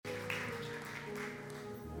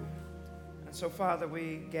And so, Father,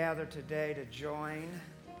 we gather today to join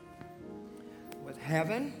with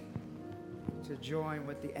heaven, to join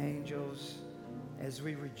with the angels as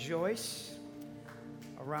we rejoice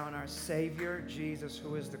around our Savior, Jesus,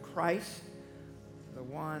 who is the Christ, the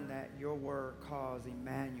one that your word calls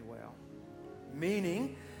Emmanuel,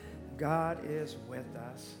 meaning God is with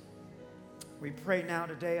us. We pray now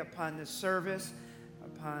today upon this service,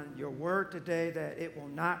 upon your word today, that it will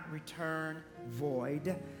not return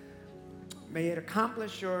void. May it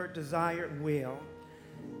accomplish your desired will.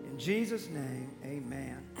 In Jesus' name,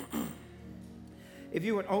 amen. If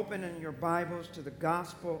you would open in your Bibles to the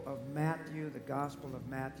Gospel of Matthew,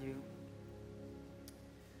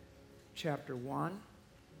 chapter 1,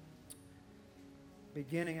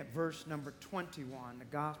 beginning at verse number 21. The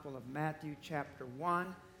Gospel of Matthew, chapter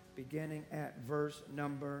 1, beginning at verse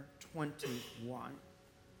number 21.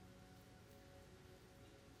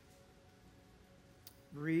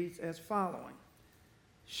 Reads as following.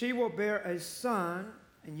 She will bear a son,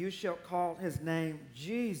 and you shall call his name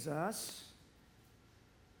Jesus,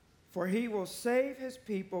 for he will save his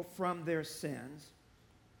people from their sins.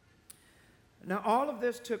 Now all of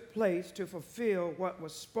this took place to fulfill what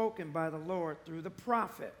was spoken by the Lord through the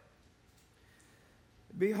prophet.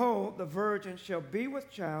 Behold, the virgin shall be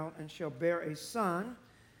with child and shall bear a son,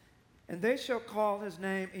 and they shall call his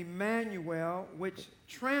name Emmanuel, which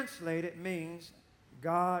translated means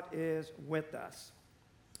God is with us.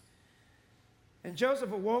 And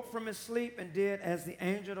Joseph awoke from his sleep and did as the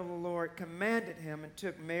angel of the Lord commanded him, and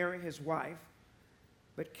took Mary his wife,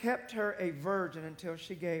 but kept her a virgin until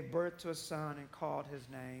she gave birth to a son and called his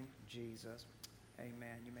name Jesus.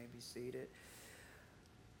 Amen. You may be seated.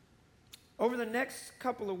 Over the next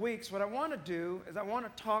couple of weeks, what I want to do is I want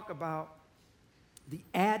to talk about the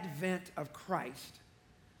advent of Christ.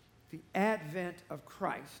 The advent of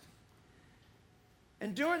Christ.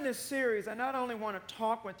 And during this series, I not only want to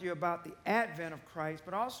talk with you about the advent of Christ,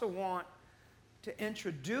 but also want to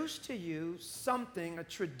introduce to you something, a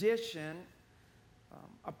tradition,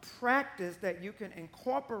 a practice that you can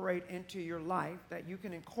incorporate into your life, that you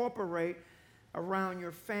can incorporate around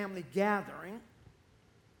your family gathering,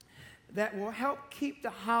 that will help keep the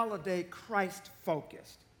holiday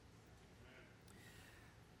Christ-focused.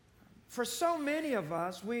 For so many of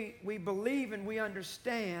us, we believe and we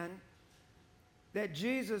understand that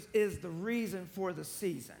Jesus is the reason for the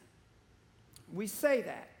season. We say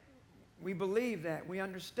that. We believe that. We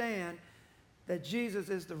understand that Jesus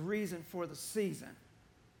is the reason for the season.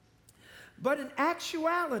 But in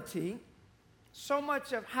actuality, so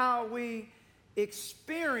much of how we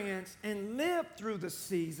experience and live through the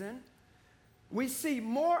season, we see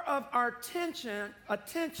more of our attention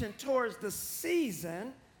towards the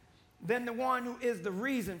season than the one who is the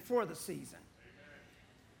reason for the season.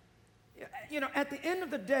 You know, at the end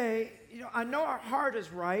of the day, I know our heart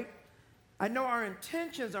is right. I know our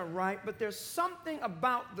intentions are right, but there's something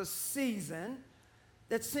about the season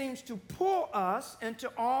that seems to pull us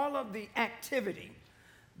into all of the activity,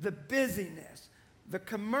 the busyness, the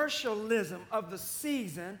commercialism of the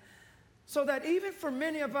season, so that even for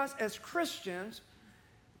many of us as Christians,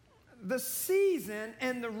 the season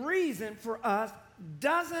and the reason for us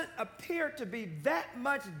doesn't appear to be that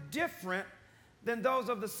much different than those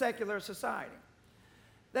of the secular society.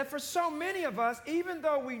 That for so many of us, even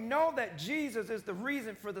though we know that Jesus is the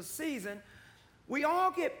reason for the season, we all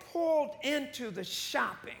get pulled into the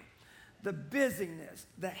shopping, the busyness,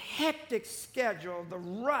 the hectic schedule, the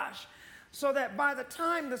rush, so that by the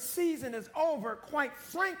time the season is over, quite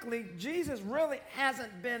frankly, Jesus really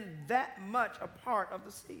hasn't been that much a part of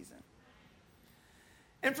the season.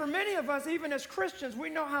 And for many of us, even as Christians, we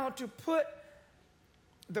know how to put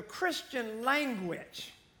the Christian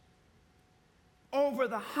language over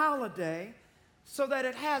the holiday so that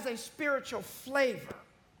it has a spiritual flavor.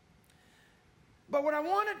 But what I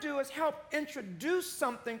want to do is help introduce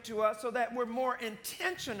something to us so that we're more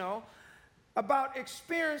intentional about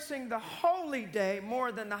experiencing the holy day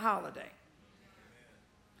more than the holiday.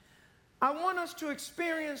 I want us to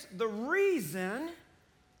experience the reason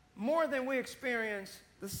more than we experience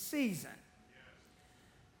the season.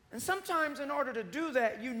 And sometimes in order to do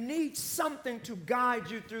that, you need something to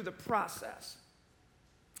guide you through the process.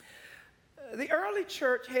 The early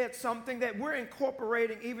church had something that we're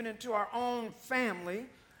incorporating even into our own family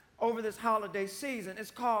over this holiday season.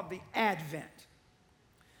 It's called the Advent.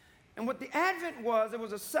 And what the Advent was, it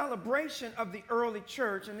was a celebration of the early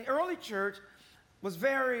church. And the early church was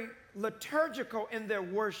very liturgical in their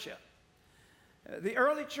worship. The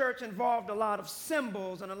early church involved a lot of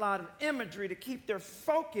symbols and a lot of imagery to keep their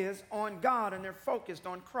focus on God and their focus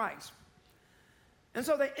on Christ. And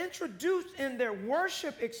so they introduced in their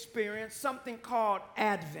worship experience something called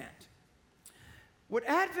Advent. What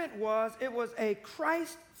Advent was, it was a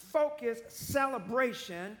Christ-focused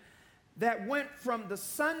celebration that went from the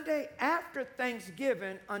Sunday after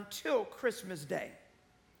Thanksgiving until Christmas Day.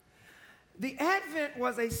 The Advent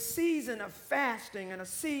was a season of fasting and a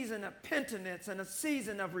season of penitence and a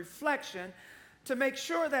season of reflection to make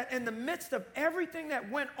sure that in the midst of everything that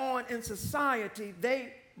went on in society,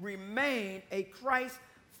 they remained a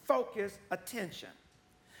Christ-focused attention.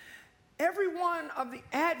 Every one of the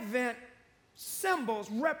Advent symbols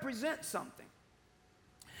represent something.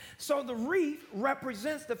 So the wreath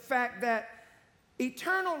represents the fact that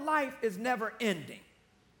eternal life is never ending.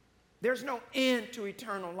 There's no end to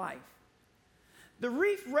eternal life. The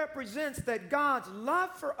wreath represents that God's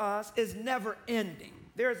love for us is never ending.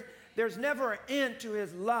 There's never an end to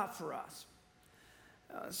his love for us.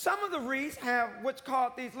 Some of the wreaths have what's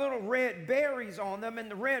called these little red berries on them,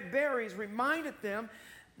 and the red berries reminded them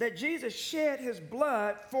that Jesus shed his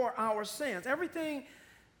blood for our sins. Everything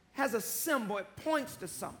has a symbol. It points to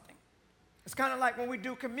something. It's kind of like when we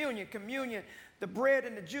do communion. Communion, the bread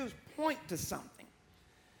and the juice point to something.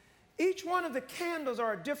 Each one of the candles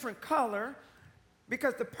are a different color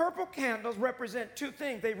because the purple candles represent two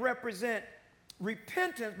things. They represent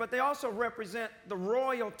repentance, but they also represent the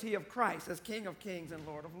royalty of Christ as King of Kings and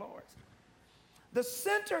Lord of Lords. The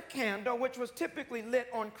center candle, which was typically lit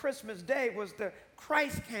on Christmas Day, was the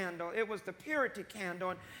Christ candle. It was the purity candle.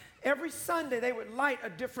 And every Sunday they would light a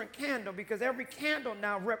different candle because every candle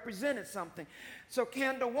now represented something. So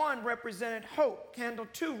candle 1 represented hope. Candle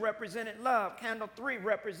 2 represented love. Candle 3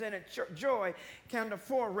 represented joy. Candle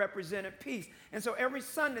 4 represented peace. And so every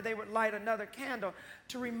Sunday they would light another candle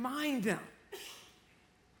to remind them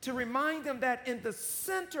that in the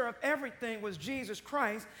center of everything was Jesus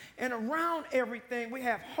Christ, and around everything we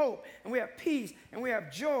have hope, and we have peace, and we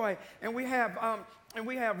have joy, and we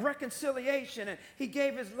have reconciliation, and he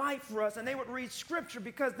gave his life for us. And they would read scripture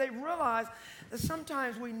because they realized that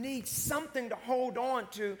sometimes we need something to hold on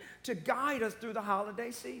to guide us through the holiday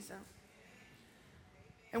season.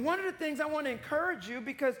 And one of the things I want to encourage you,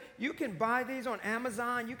 because you can buy these on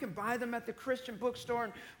Amazon, you can buy them at the Christian bookstore,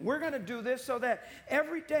 and we're going to do this so that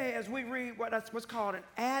every day as we read what's called an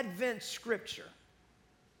Advent scripture,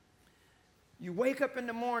 you wake up in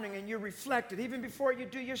the morning and you reflect it, even before you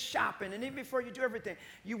do your shopping and even before you do everything.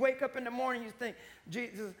 You wake up in the morning and you think,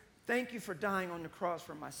 Jesus, thank you for dying on the cross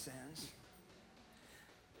for my sins.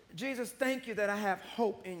 Jesus, thank you that I have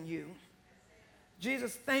hope in you.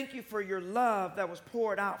 Jesus, thank you for your love that was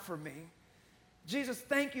poured out for me. Jesus,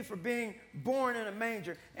 thank you for being born in a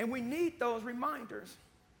manger. And we need those reminders.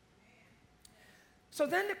 So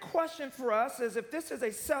then the question for us is, if this is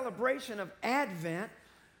a celebration of Advent,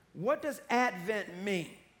 what does Advent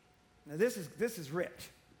mean? Now this is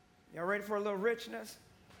rich. Y'all ready for a little richness?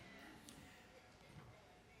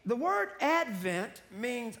 The word Advent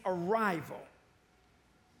means arrival.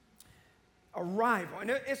 Arrival, and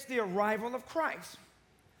it's the arrival of Christ.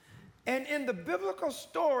 And in the biblical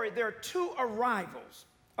story, there are two arrivals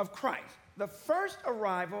of Christ. The first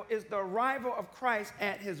arrival is the arrival of Christ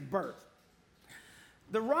at his birth.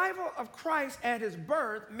 The arrival of Christ at his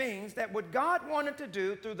birth means that what God wanted to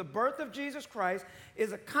do through the birth of Jesus Christ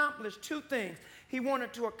is accomplish two things. He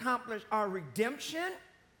wanted to accomplish our redemption,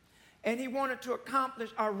 and he wanted to accomplish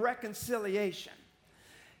our reconciliation.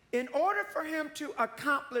 In order for him to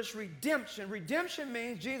accomplish redemption, redemption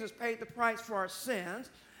means Jesus paid the price for our sins.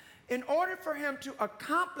 In order for him to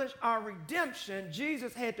accomplish our redemption,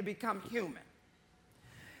 Jesus had to become human.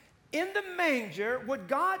 In the manger, what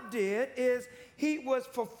God did is he was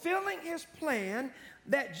fulfilling his plan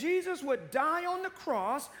that Jesus would die on the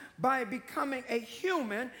cross by becoming a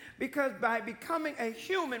human, because by becoming a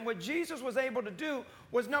human, what Jesus was able to do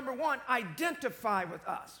was, number one, identify with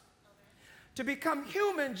us. To become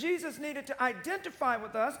human, Jesus needed to identify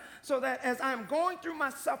with us so that as I'm going through my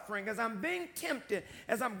suffering, as I'm being tempted,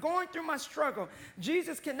 as I'm going through my struggle,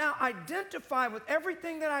 Jesus can now identify with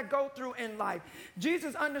everything that I go through in life.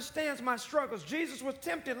 Jesus understands my struggles. Jesus was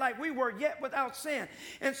tempted like we were, yet without sin.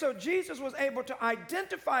 And so Jesus was able to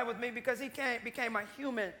identify with me because he became a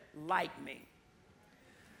human like me.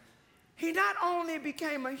 He not only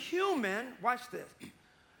became a human, watch this,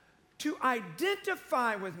 to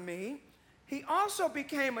identify with me, he also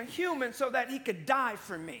became a human so that he could die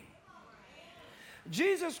for me.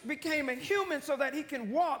 Jesus became a human so that he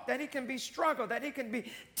can walk, that he can be struggled, that he can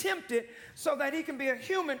be tempted, so that he can be a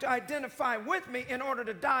human to identify with me in order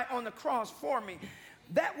to die on the cross for me.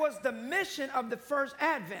 That was the mission of the first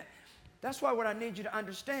Advent. That's why what I need you to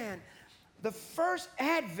understand, the first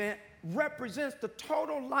Advent represents the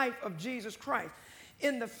total life of Jesus Christ.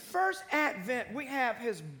 In the first advent, we have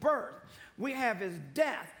his birth, we have his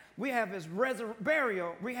death, we have his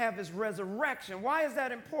burial, we have his resurrection. Why is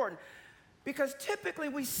that important? Because typically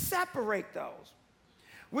we separate those.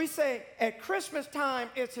 We say at Christmas time,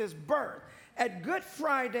 it's his birth. At Good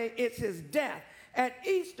Friday, it's his death. At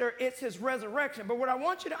Easter, it's his resurrection. But what I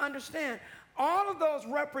want you to understand, all of those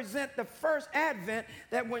represent the first advent,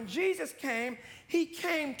 that when Jesus came, he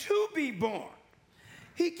came to be born.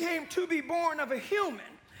 He came to be born of a human,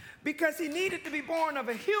 because he needed to be born of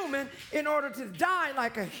a human in order to die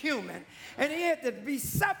like a human. And he had to be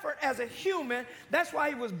suffered as a human. That's why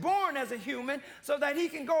he was born as a human, so that he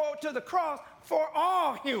can go to the cross for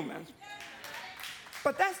all humans.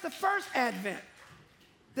 But that's the first advent.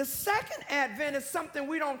 The second advent is something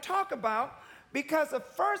we don't talk about, because the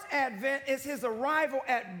first advent is his arrival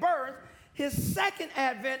at birth. His second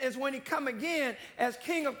advent is when he come again as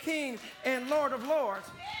King of Kings and Lord of Lords.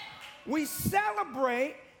 We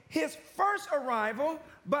celebrate his first arrival,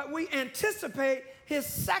 but we anticipate his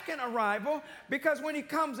second arrival, because when he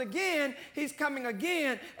comes again, he's coming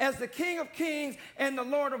again as the King of Kings and the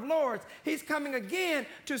Lord of Lords. He's coming again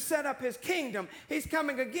to set up his kingdom. He's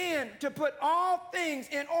coming again to put all things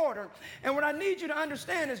in order. And what I need you to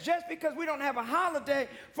understand is, just because we don't have a holiday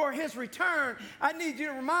for his return, I need you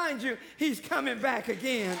to remind you he's coming back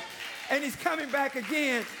again. And he's coming back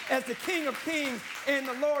again as the King of Kings and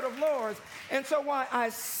the Lord of Lords. And so while I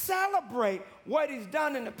celebrate what he's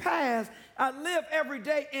done in the past, I live every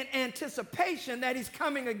day in anticipation that he's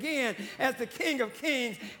coming again as the King of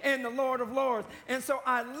Kings and the Lord of Lords. And so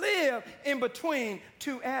I live in between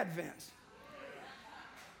two advents.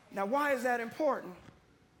 Now, why is that important?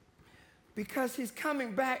 Because he's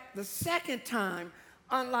coming back the second time,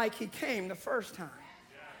 unlike he came the first time.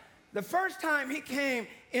 The first time he came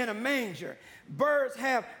in a manger. Birds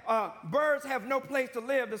have no place to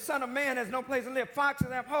live. The Son of Man has no place to live. Foxes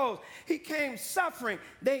have holes. He came suffering.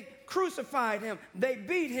 They crucified him. They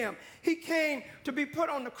beat him. He came to be put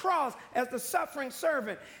on the cross as the suffering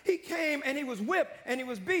servant. He came and he was whipped and he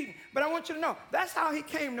was beaten. But I want you to know, that's how he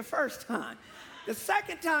came the first time. The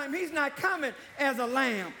second time, he's not coming as a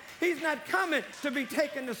lamb. He's not coming to be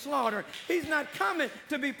taken to slaughter. He's not coming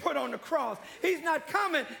to be put on the cross. He's not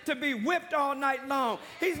coming to be whipped all night long.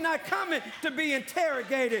 He's not coming to be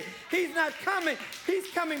interrogated. He's not coming. He's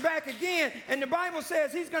coming back again. And the Bible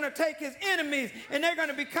says he's going to take his enemies and they're going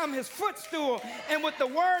to become his footstool. And with the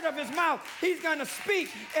word of his mouth, he's going to speak,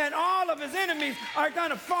 and all of his enemies are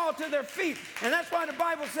going to fall to their feet. And that's why the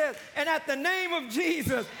Bible says, and at the name of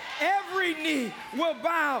Jesus, every knee will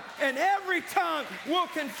bow and every tongue will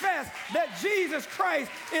confess that Jesus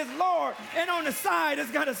Christ is Lord. And on the side is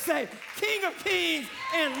going to say, King of Kings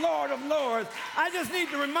and Lord of Lords. I just need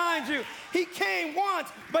to remind you, he came once,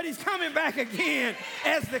 but he's coming back again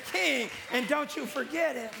as the King. And don't you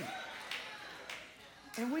forget it.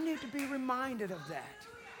 And we need to be reminded of that.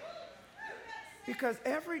 Because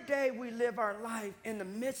every day we live our life in the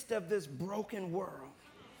midst of this broken world.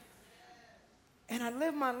 And I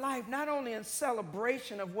live my life not only in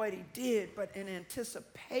celebration of what he did, but in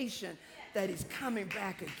anticipation that he's coming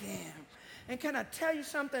back again. And can I tell you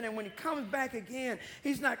something? And when he comes back again,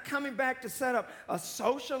 he's not coming back to set up a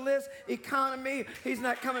socialist economy. He's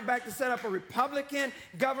not coming back to set up a Republican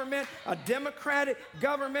government, a Democratic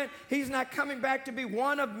government. He's not coming back to be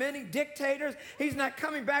one of many dictators. He's not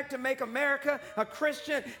coming back to make America a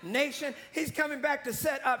Christian nation. He's coming back to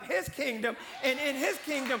set up his kingdom. And in his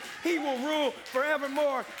kingdom, he will rule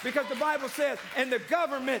forevermore, because the Bible says, and the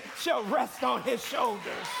government shall rest on his shoulders.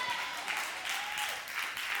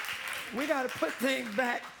 We got to put things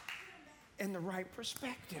back in the right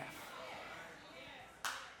perspective.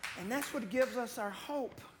 And that's what gives us our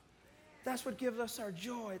hope. That's what gives us our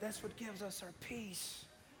joy. That's what gives us our peace.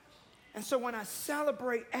 And so when I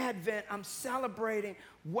celebrate Advent, I'm celebrating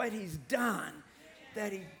what he's done,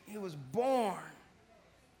 that he was born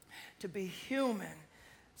to be human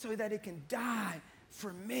so that he can die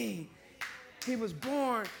for me. He was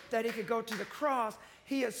born that he could go to the cross.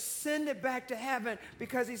 He ascended back to heaven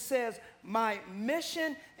because he says, my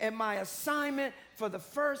mission and my assignment for the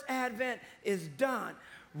first advent is done.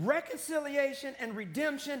 Reconciliation and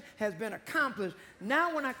redemption has been accomplished.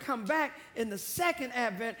 Now when I come back in the second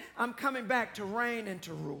advent, I'm coming back to reign and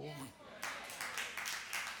to rule.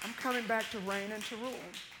 I'm coming back to reign and to rule.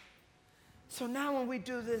 So now when we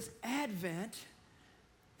do this Advent,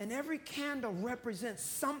 and every candle represents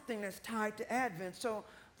something that's tied to Advent. So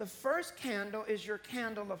the first candle is your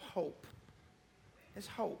candle of hope. It's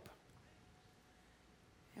hope.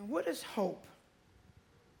 And what is hope?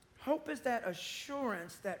 Hope is that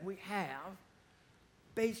assurance that we have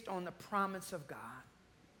based on the promise of God.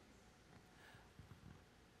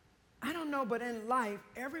 don't know, but in life,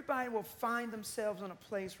 everybody will find themselves in a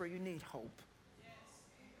place where you need hope.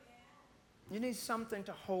 You need something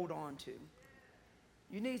to hold on to.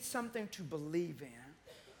 You need something to believe in.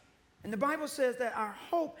 And the Bible says that our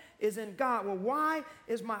hope is in God. Well, why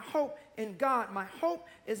is my hope in God? My hope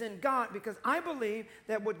is in God because I believe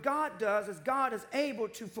that what God does is God is able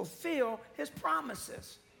to fulfill his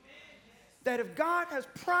promises. That if God has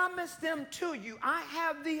promised them to you, I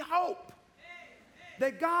have the hope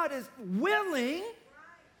that God is willing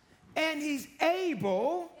and he's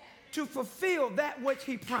able to fulfill that which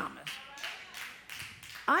he promised.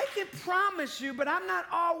 I can promise you, but I'm not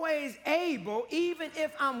always able, even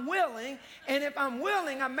if I'm willing. And if I'm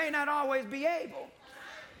willing, I may not always be able.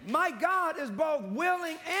 My God is both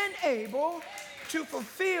willing and able to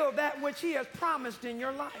fulfill that which he has promised in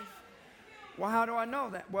your life. Well, how do I know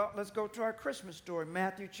that? Well, let's go to our Christmas story,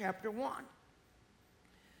 Matthew chapter 1.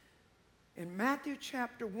 In Matthew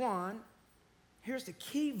chapter 1, here's the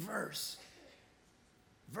key verse,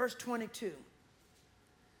 verse 22.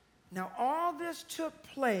 Now, all this took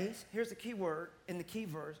place, here's the key word in the key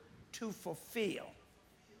verse, to fulfill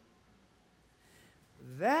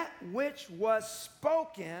that which was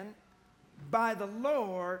spoken by the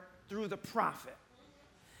Lord through the prophet.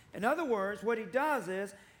 In other words, what he does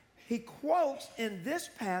is he quotes in this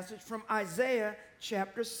passage from Isaiah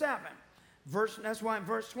chapter 7. That's why in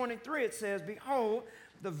verse 23 it says, behold,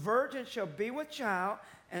 the virgin shall be with child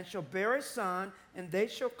and shall bear a son, and they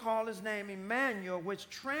shall call his name Emmanuel, which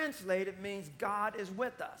translated means God is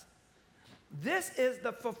with us. This is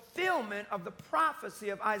the fulfillment of the prophecy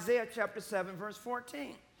of Isaiah chapter 7, verse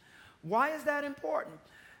 14. Why is that important?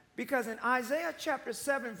 Because in Isaiah chapter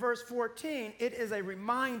 7, verse 14, it is a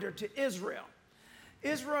reminder to Israel.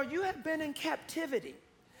 Israel, you have been in captivity.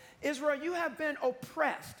 Israel, you have been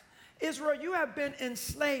oppressed. Israel, you have been in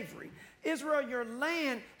slavery. Israel, your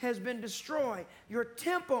land has been destroyed. Your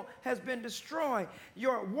temple has been destroyed.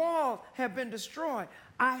 Your walls have been destroyed.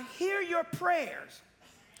 I hear your prayers,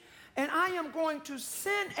 and I am going to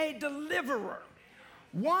send a deliverer,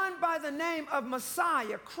 one by the name of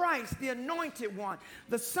Messiah, Christ, the anointed one,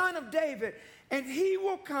 the son of David, and he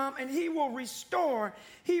will come and he will restore,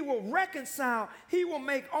 he will reconcile, he will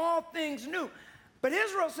make all things new. But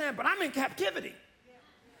Israel's saying, but I'm in captivity.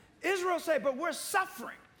 Israel say, but we're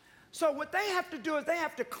suffering. So what they have to do is they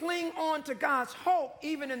have to cling on to God's hope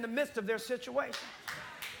even in the midst of their situation.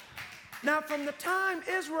 Now, from the time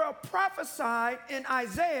Israel prophesied in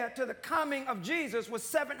Isaiah to the coming of Jesus was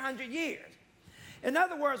 700 years. In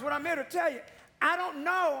other words, what I'm here to tell you, I don't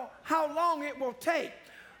know how long it will take,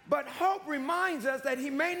 but hope reminds us that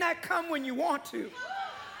he may not come when you want to,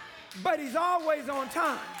 but he's always on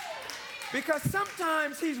time. Because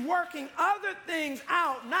sometimes he's working other things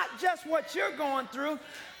out, not just what you're going through,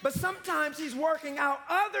 but sometimes he's working out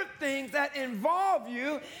other things that involve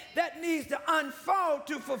you that needs to unfold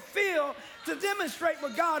to fulfill, to demonstrate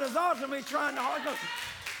what God is ultimately trying to hold on.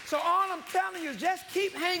 So all I'm telling you is just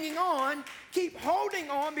keep hanging on, keep holding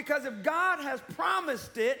on, because if God has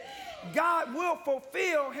promised it, God will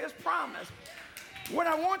fulfill his promise. What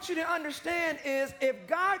I want you to understand is if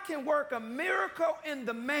God can work a miracle in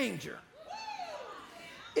the manger,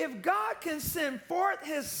 if God can send forth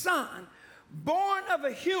his son, born of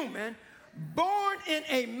a human, born in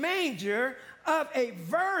a manger of a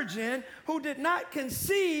virgin who did not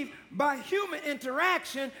conceive by human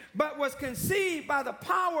interaction, but was conceived by the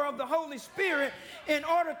power of the Holy Spirit in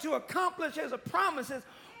order to accomplish his promises,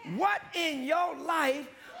 what in your life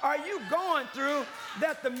are you going through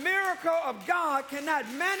that the miracle of God cannot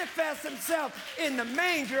manifest himself in the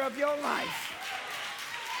manger of your life?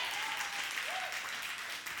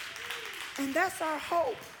 And that's our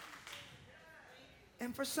hope.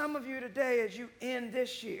 And for some of you today, as you end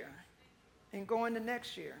this year and go into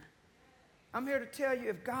next year, I'm here to tell you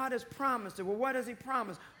if God has promised it. Well, what has he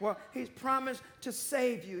promised? Well, he's promised to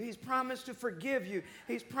save you. He's promised to forgive you.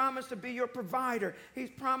 He's promised to be your provider. He's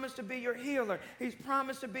promised to be your healer. He's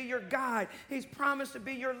promised to be your guide. He's promised to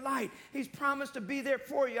be your light. He's promised to be there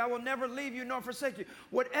for you. I will never leave you nor forsake you.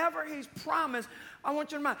 Whatever he's promised, I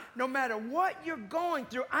want you to mind, no matter what you're going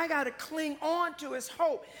through, I got to cling on to his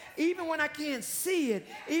hope. Even when I can't see it,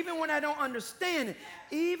 even when I don't understand it,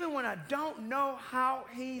 even when I don't know how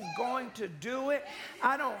he's going to do it,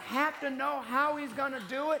 I don't have to know how he's going to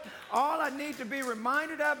do it. All I need to be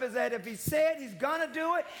reminded of is that if he said he's going to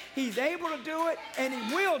do it, he's able to do it, and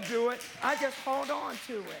he will do it. I just hold on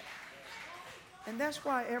to it. And that's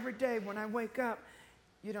why every day when I wake up,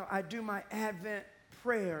 I do my Advent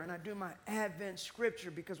prayer and I do my Advent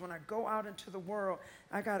scripture, because when I go out into the world,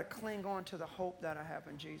 I got to cling on to the hope that I have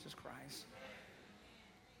in Jesus Christ.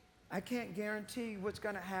 I can't guarantee what's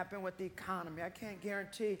going to happen with the economy. I can't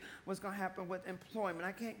guarantee what's going to happen with employment.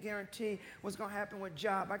 I can't guarantee what's going to happen with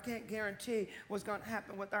job. I can't guarantee what's going to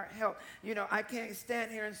happen with our health. You know, I can't stand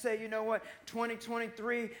here and say, you know what,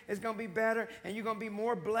 2023 is going to be better and you're going to be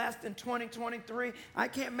more blessed in 2023. I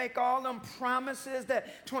can't make all them promises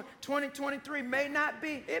that 2023 may not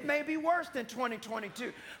be. It may be worse than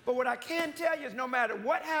 2022. But what I can tell you is no matter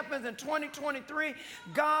what happens in 2023,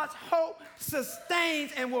 God's hope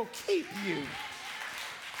sustains and will keep you.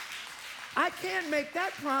 I can't make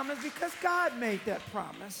that promise because God made that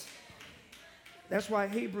promise. That's why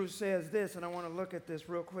Hebrews says this, and I want to look at this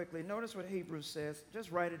real quickly. Notice what Hebrews says.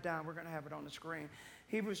 Just write it down. We're going to have it on the screen.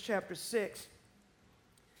 Hebrews chapter 6.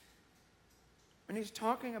 And he's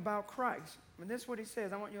talking about Christ. And this is what he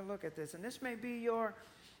says. I want you to look at this. And this may be your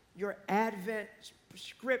Advent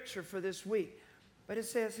scripture for this week. But it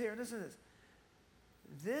says here, listen to this.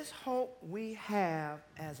 This hope we have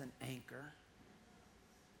as an anchor.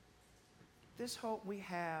 This hope we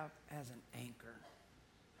have as an anchor.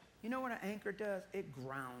 You know what an anchor does? It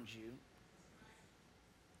grounds you.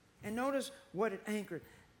 And notice what it anchors.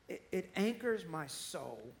 It anchors my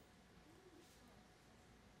soul.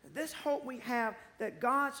 This hope we have, that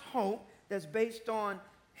God's hope that's based on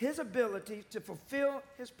his ability to fulfill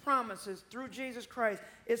his promises through Jesus Christ,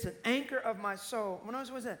 it's an anchor of my soul. Well,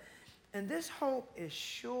 notice what's that? And this hope is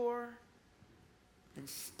sure and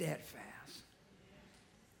steadfast.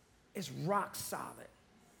 It's rock solid.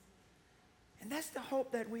 And that's the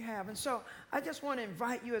hope that we have. And so I just want to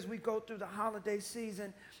invite you as we go through the holiday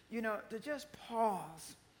season, you know, to just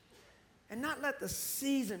pause and not let the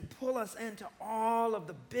season pull us into all of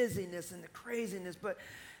the busyness and the craziness, but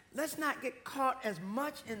let's not get caught as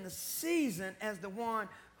much in the season as the one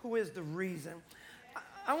who is the reason.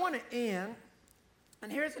 I want to end.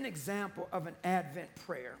 And here's an example of an Advent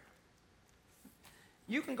prayer.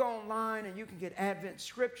 You can go online and you can get Advent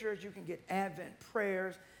scriptures, you can get Advent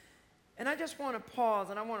prayers. And I just want to pause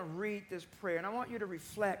and I want to read this prayer. And I want you to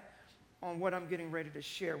reflect on what I'm getting ready to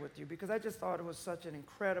share with you because I just thought it was such an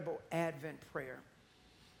incredible Advent prayer.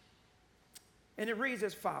 And it reads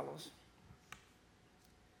as follows.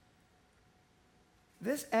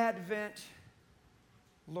 This Advent,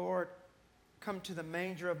 Lord, come to the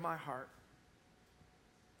manger of my heart.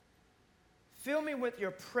 Fill me with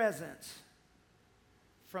your presence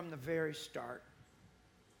from the very start.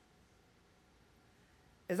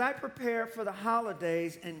 As I prepare for the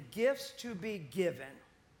holidays and gifts to be given,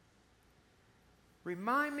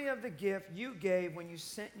 remind me of the gift you gave when you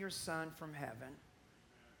sent your Son from heaven.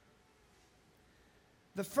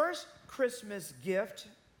 The first Christmas gift,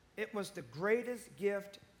 it was the greatest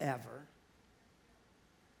gift ever.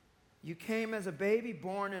 You came as a baby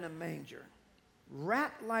born in a manger,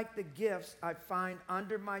 wrapped like the gifts I find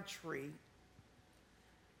under my tree,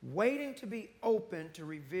 waiting to be opened to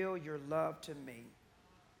reveal your love to me.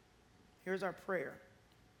 Here's our prayer.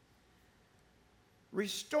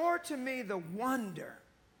 Restore to me the wonder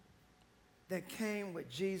that came with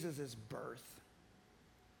Jesus' birth,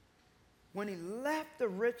 when he left the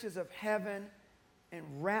riches of heaven and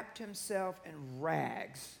wrapped himself in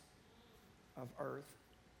rags of earth.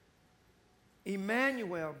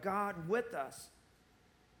 Emmanuel, God with us.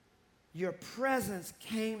 Your presence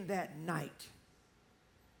came that night.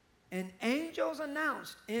 And angels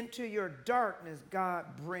announced, into your darkness, God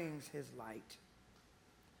brings his light.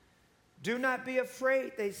 Do not be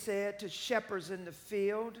afraid, they said to shepherds in the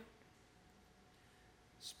field.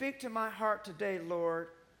 Speak to my heart today, Lord,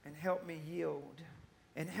 and help me yield,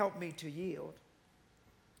 and help me to yield.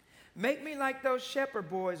 Make me like those shepherd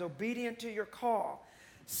boys, obedient to your call.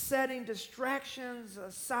 Setting distractions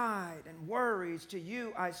aside and worries, to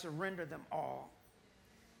you I surrender them all.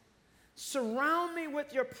 Surround me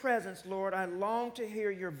with your presence, Lord. I long to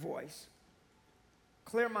hear your voice.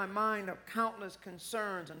 Clear my mind of countless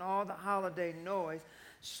concerns and all the holiday noise.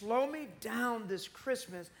 Slow me down this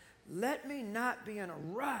Christmas. Let me not be in a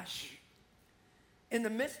rush. In the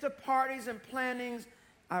midst of parties and plannings,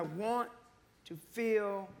 I want to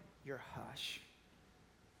feel your hush.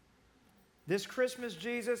 This Christmas,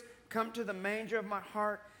 Jesus, come to the manger of my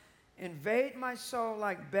heart. Invade my soul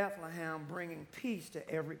like Bethlehem, bringing peace to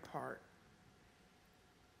every part.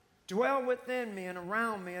 Dwell within me and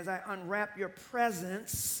around me as I unwrap your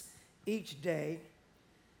presence each day.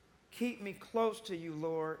 Keep me close to you,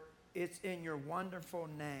 Lord. It's in your wonderful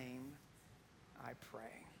name I pray.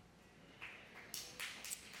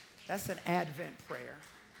 That's an Advent prayer.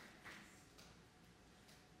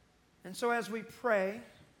 And so as we pray,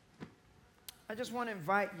 I just want to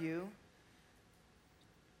invite you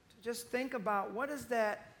to just think about what is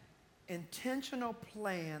that intentional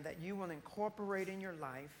plan that you will incorporate in your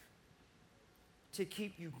life to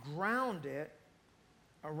keep you grounded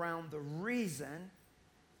around the reason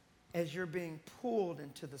as you're being pulled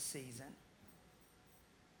into the season.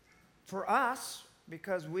 For us,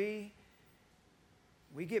 because we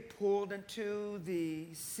get pulled into the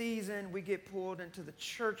season, we get pulled into the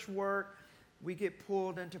church work, we get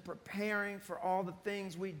pulled into preparing for all the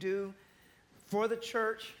things we do for the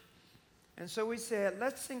church. And so we said,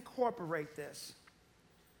 let's incorporate this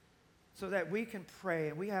so that we can pray,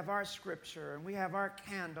 and we have our scripture, and we have our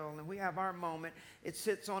candle, and we have our moment. It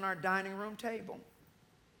sits on our dining room table.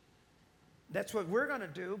 That's what we're going to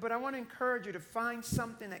do, but I want to encourage you to find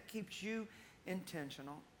something that keeps you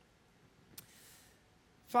intentional.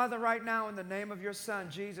 Father, right now, in the name of your Son,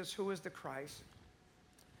 Jesus, who is the Christ,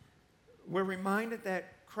 we're reminded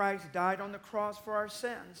that Christ died on the cross for our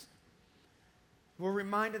sins. We're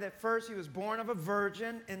reminded that first he was born of a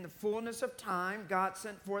virgin. In the fullness of time, God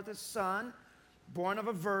sent forth his Son, born of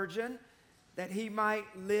a virgin, that he might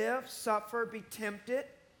live, suffer, be tempted,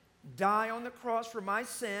 die on the cross for my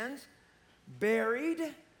sins,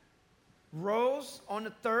 buried, rose on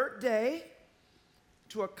the third day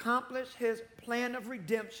to accomplish his plan of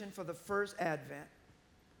redemption for the first advent.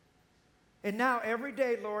 And now every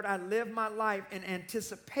day, Lord, I live my life in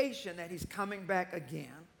anticipation that he's coming back again.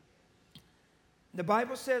 The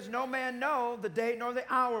Bible says no man know the day nor the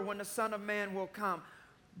hour when the Son of Man will come,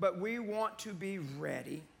 but we want to be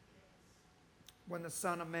ready when the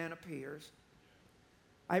Son of Man appears.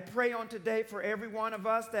 I pray on today for every one of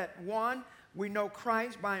us that, one, we know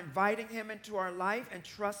Christ by inviting him into our life and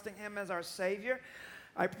trusting him as our Savior.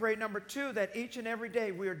 I pray, number two, that each and every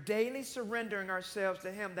day we are daily surrendering ourselves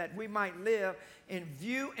to him, that we might live in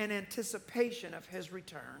view and anticipation of his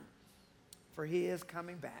return, for he is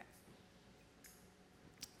coming back.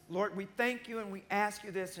 Lord, we thank you and we ask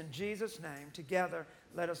you this in Jesus' name. Together,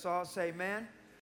 let us all say amen.